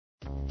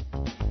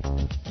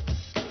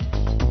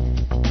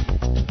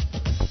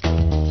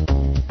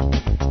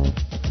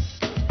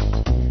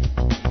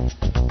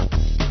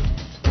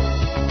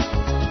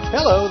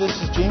Hello, this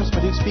is James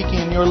Madoux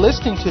speaking, and you're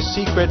listening to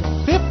Secret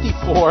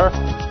 54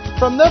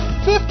 from the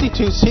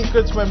 52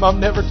 secrets my mom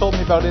never told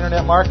me about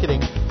internet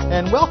marketing.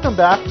 And welcome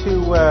back to,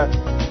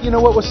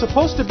 what was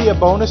supposed to be a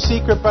bonus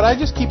secret, but I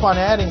just keep on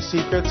adding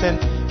secrets.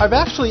 And I've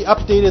actually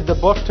updated the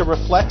book to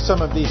reflect some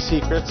of these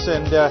secrets.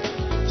 And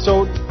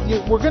so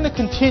we're going to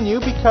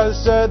continue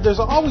because there's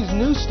always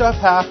new stuff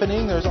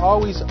happening. There's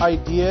always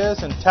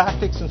ideas and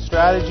tactics and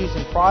strategies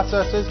and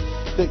processes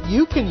that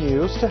you can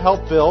use to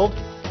help build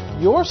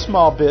your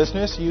small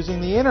business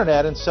using the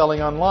internet and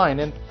selling online.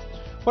 And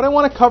what I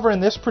want to cover in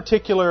this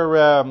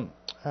particular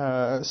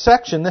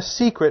section, this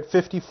secret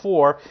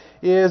 54,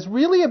 is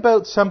really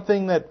about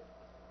something that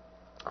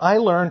I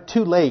learned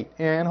too late.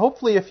 And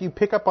hopefully if you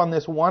pick up on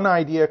this one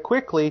idea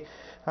quickly,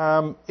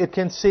 it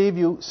can save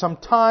you some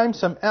time,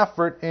 some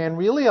effort, and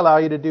really allow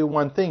you to do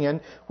one thing.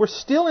 And we're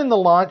still in the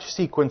launch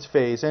sequence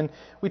phase. And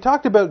we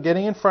talked about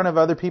getting in front of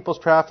other people's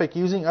traffic,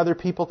 using other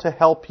people to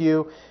help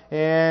you,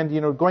 and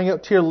going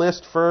out to your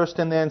list first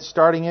and then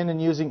starting in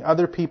and using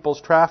other people's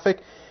traffic.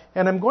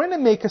 And I'm going to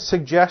make a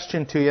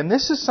suggestion to you. And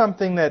this is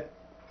something that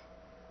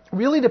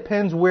really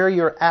depends where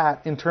you're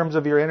at in terms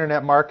of your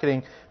internet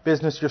marketing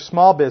business, your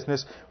small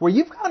business, where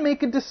you've got to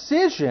make a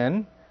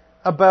decision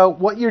about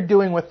what you're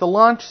doing with the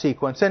launch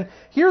sequence. And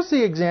here's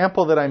the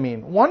example that I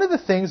mean. One of the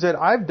things that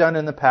I've done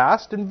in the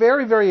past, and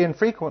very, very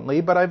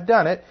infrequently, but I've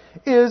done it,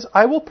 is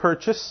I will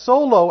purchase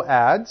solo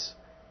ads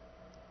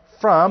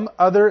from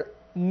other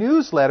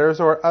newsletters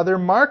or other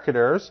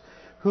marketers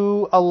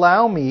who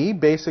allow me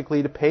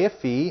basically to pay a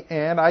fee,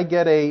 and I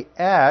get an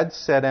ad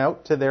sent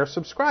out to their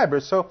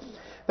subscribers. So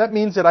that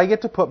means that I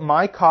get to put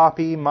my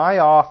copy, my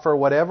offer,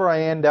 whatever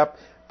I end up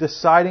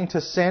deciding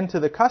to send to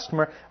the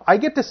customer, I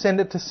get to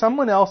send it to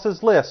someone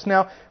else's list.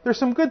 Now, there's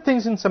some good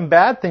things and some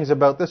bad things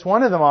about this.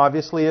 One of them,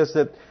 obviously, is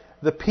that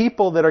the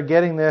people that are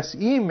getting this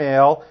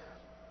email,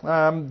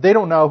 they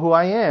don't know who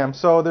I am.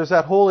 So there's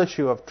that whole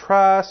issue of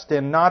trust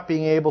and not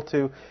being able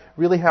to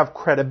really have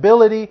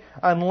credibility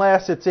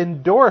unless it's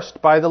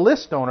endorsed by the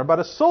list owner. But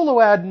a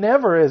solo ad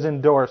never is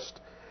endorsed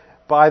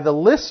by the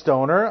list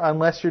owner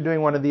unless you're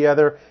doing one of the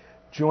other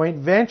joint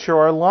venture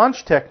or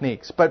launch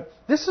techniques. But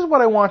this is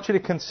what I want you to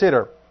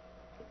consider.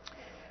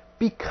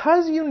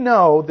 Because you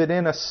know that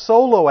in a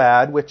solo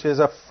ad, which is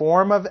a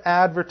form of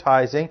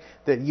advertising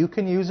that you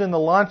can use in the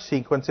launch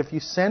sequence, if you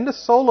send a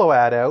solo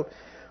ad out,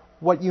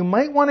 what you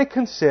might want to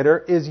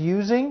consider is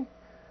using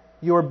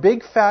your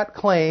big fat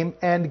claim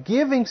and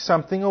giving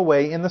something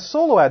away in the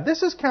solo ad.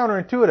 This is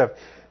counterintuitive.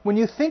 When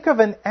you think of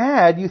an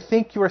ad, you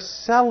think you're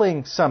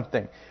selling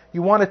something.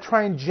 You want to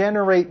try and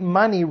generate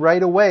money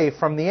right away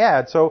from the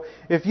ad. So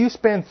if you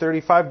spend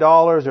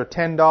 $35 or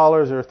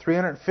 $10 or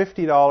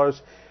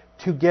 $350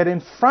 to get in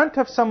front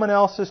of someone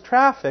else's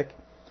traffic,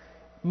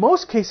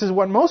 most cases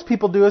what most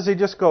people do is they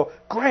just go,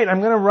 great, I'm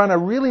going to run a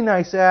really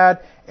nice ad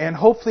and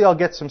hopefully I'll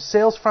get some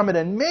sales from it,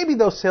 and maybe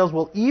those sales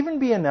will even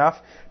be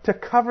enough to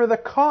cover the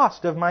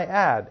cost of my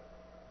ad.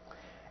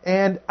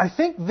 And I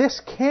think this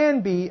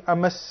can be a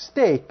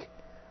mistake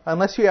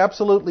unless you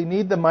absolutely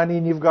need the money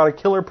and you've got a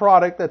killer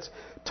product that's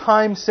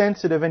time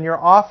sensitive and your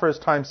offer is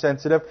time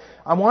sensitive.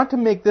 I want to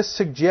make this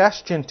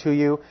suggestion to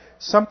you,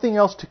 something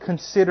else to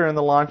consider in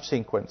the launch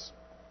sequence.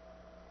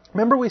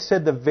 Remember we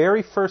said the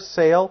very first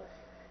sale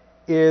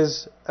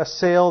is a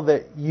sale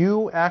that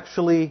you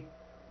actually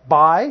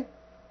buy?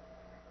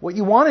 What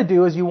you want to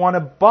do is you want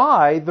to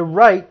buy the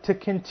right to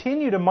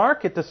continue to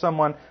market to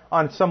someone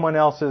on someone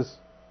else's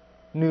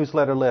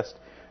newsletter list.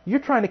 You're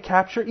trying to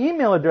capture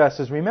email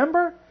addresses,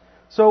 remember?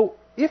 So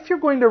if you're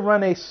going to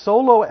run a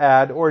solo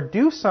ad or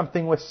do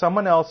something with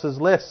someone else's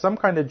list, some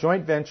kind of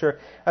joint venture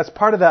as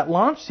part of that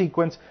launch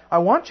sequence, I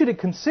want you to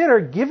consider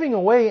giving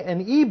away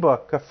an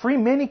ebook, a free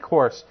mini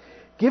course,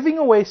 giving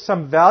away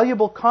some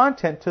valuable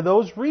content to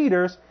those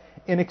readers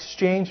in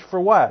exchange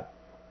for what?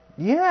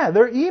 Yeah,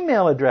 their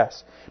email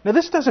address. Now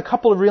this does a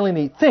couple of really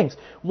neat things.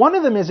 One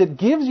of them is it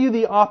gives you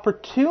the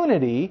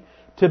opportunity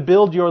to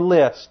build your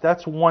list.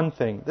 That's one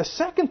thing. The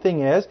second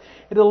thing is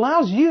it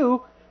allows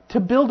you to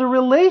build a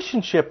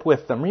relationship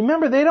with them.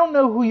 Remember, they don't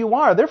know who you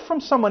are. They're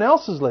from someone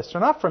else's list. They're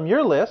not from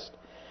your list.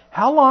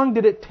 How long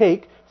did it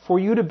take for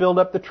you to build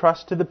up the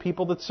trust to the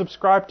people that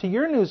subscribe to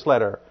your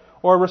newsletter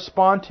or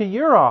respond to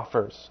your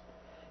offers?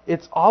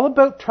 It's all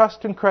about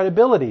trust and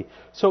credibility.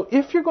 So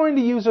if you're going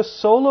to use a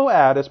solo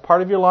ad as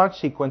part of your launch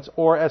sequence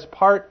or as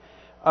part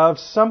of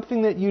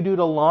something that you do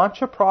to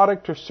launch a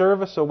product or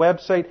service, a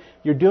website,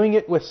 you're doing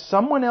it with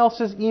someone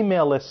else's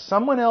email list,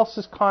 someone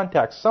else's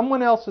contacts,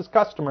 someone else's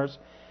customers,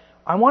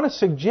 I want to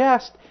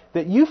suggest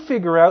that you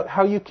figure out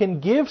how you can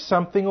give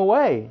something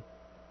away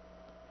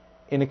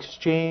in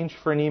exchange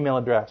for an email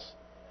address.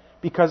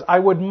 Because I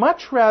would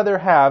much rather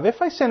have,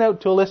 if I send out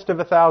to a list of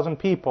 1,000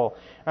 people,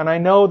 and I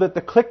know that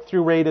the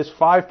click-through rate is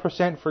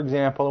 5%, for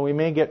example, and we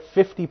may get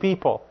 50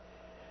 people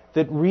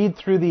that read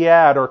through the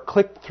ad or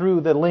click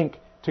through the link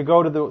to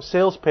go to the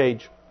sales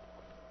page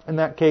in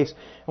that case,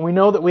 and we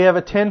know that we have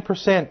a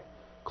 10%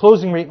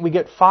 closing rate, and we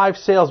get 5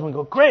 sales, and we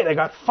go, great, I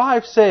got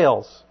 5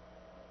 sales.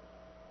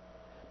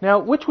 Now,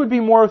 which would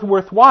be more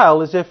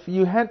worthwhile is if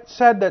you had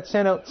said that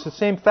sent out to the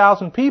same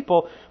 1,000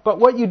 people, but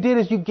what you did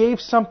is you gave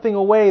something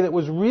away that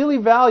was really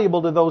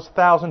valuable to those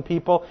 1,000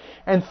 people,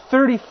 and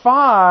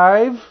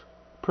 35%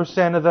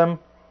 of them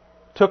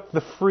took the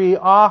free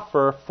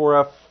offer for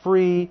a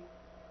free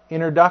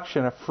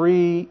introduction, a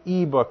free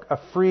ebook, a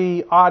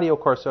free audio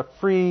course, a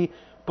free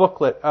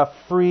booklet, a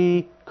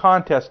free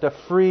contest, a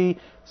free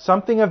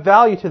something of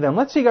value to them.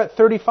 Let's say you got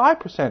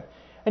 35%.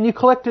 And you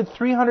collected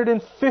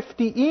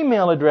 350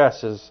 email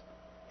addresses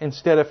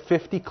instead of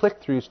 50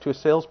 click-throughs to a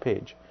sales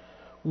page.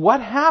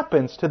 What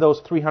happens to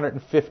those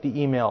 350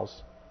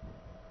 emails?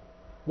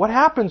 What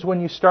happens when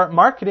you start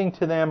marketing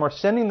to them or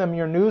sending them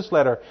your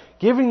newsletter,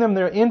 giving them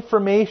their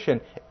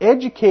information,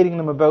 educating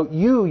them about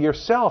you,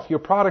 yourself, your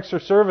products or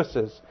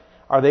services?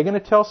 Are they going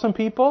to tell some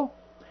people?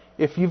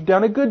 If you've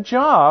done a good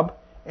job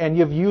and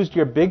you've used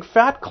your big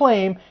fat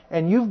claim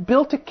and you've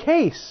built a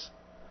case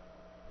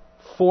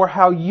for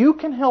how you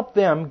can help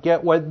them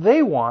get what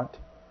they want,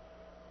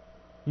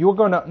 you're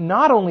going to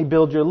not only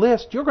build your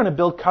list, you're going to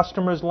build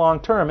customers long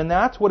term. And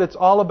that's what it's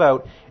all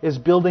about, is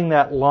building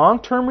that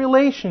long-term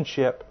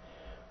relationship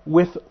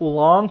with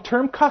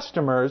long-term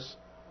customers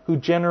who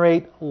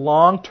generate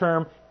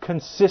long-term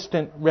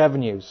consistent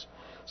revenues.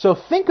 So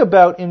think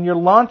about in your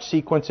launch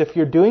sequence, if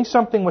you're doing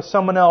something with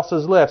someone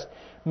else's list,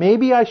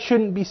 maybe I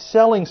shouldn't be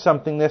selling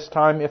something this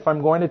time if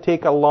I'm going to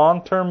take a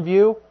long-term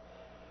view.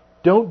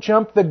 Don't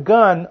jump the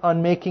gun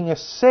on making a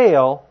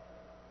sale.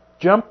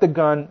 Jump the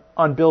gun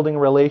on building a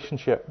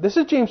relationship. This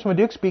is James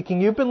Maduke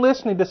speaking. You've been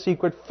listening to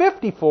Secret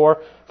 54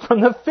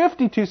 from the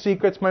 52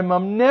 secrets my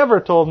mom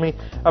never told me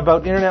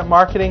about internet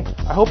marketing.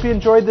 I hope you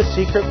enjoyed The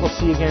Secret. We'll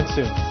see you again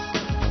soon.